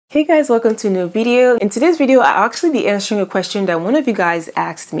Hey guys, welcome to a new video. In today's video, I'll actually be answering a question that one of you guys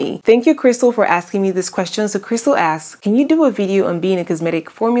asked me. Thank you, Crystal, for asking me this question. So Crystal asks, can you do a video on being a cosmetic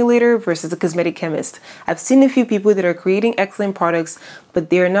formulator versus a cosmetic chemist? I've seen a few people that are creating excellent products, but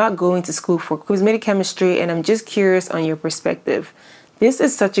they're not going to school for cosmetic chemistry, and I'm just curious on your perspective. This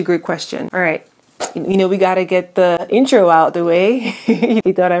is such a great question. All right, we gotta get the intro out the way.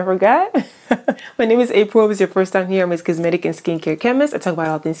 You thought I forgot? My name is April. If it's your first time here, I'm a cosmetic and skincare chemist. I talk about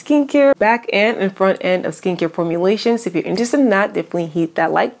all things skincare, back end and front end of skincare formulations. If you're interested in that, definitely hit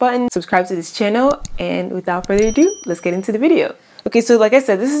that like button, subscribe to this channel, and without further ado, let's get into the video. Okay, so like I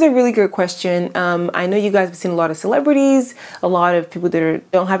said, this is a really good question. I know you guys have seen a lot of celebrities, a lot of people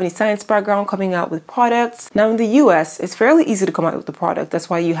that don't have any science background coming out with products. Now in the US, it's fairly easy to come out with the product.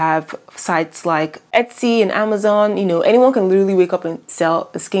 That's why you have sites like Etsy and Amazon. Anyone can literally wake up and sell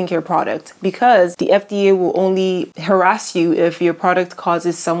a skincare product because the FDA will only harass you if your product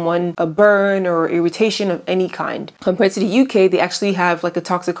causes someone a burn or irritation of any kind. Compared to the UK, they actually have like a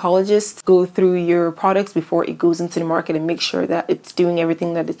toxicologist go through your products before it goes into the market and make sure that it's doing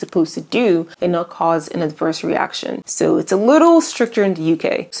everything that it's supposed to do and not cause an adverse reaction. So it's a little stricter in the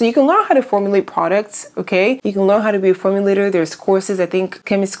UK. So you can learn how to formulate products, okay? You can learn how to be a formulator. There's courses, I think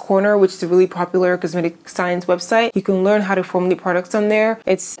Chemist Corner, which is a really popular cosmetic science website. You can learn how to formulate products on there.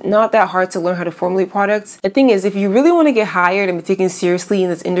 It's not that hard to learn how to formulate products. The thing is, if you really want to get hired and be taken seriously in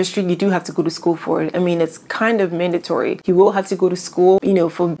this industry, you do have to go to school for it. I mean, it's kind of mandatory. You will have to go to school,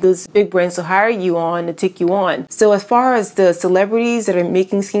 for those big brands to hire you on, to take you on. So as far as the celebrities that are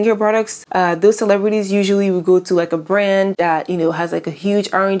making skincare products, those celebrities usually will go to like a brand that has like a huge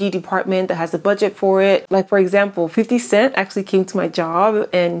R&D department that has a budget for it. Like for example, 50 Cent actually came to my job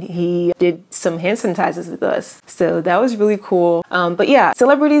and he did some hand sanitizers with us, so that was really cool. But yeah,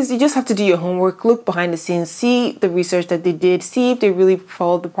 celebrities, you just have to do your homework, look behind the scenes, see the research that they did, see if they really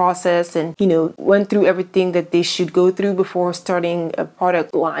followed the process and went through everything that they should go through before starting a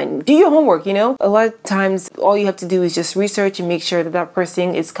product line. Do your homework. A lot of times all you have to do is just research and make sure that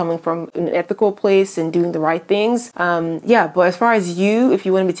person is coming from an ethical place and doing the right things. But as far as if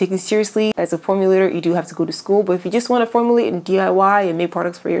you want to be taken seriously as a formulator, you do have to go to school. But if you just want to formulate and DIY and make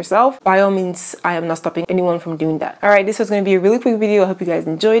products for yourself, by all means, I am not stopping anyone from doing that. All right, this was going to be a really quick video. I hope you guys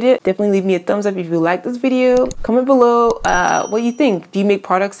enjoyed it. Definitely leave me a thumbs up if you liked this video. Comment below what you think. Do you make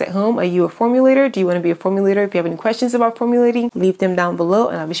products at home? Are you a formulator? Do you want to be a formulator? If you have any questions about formulating, leave them down below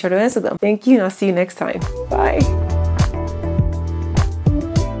and I'll be sure to answer them. Thank you, and I'll see you next time. Bye.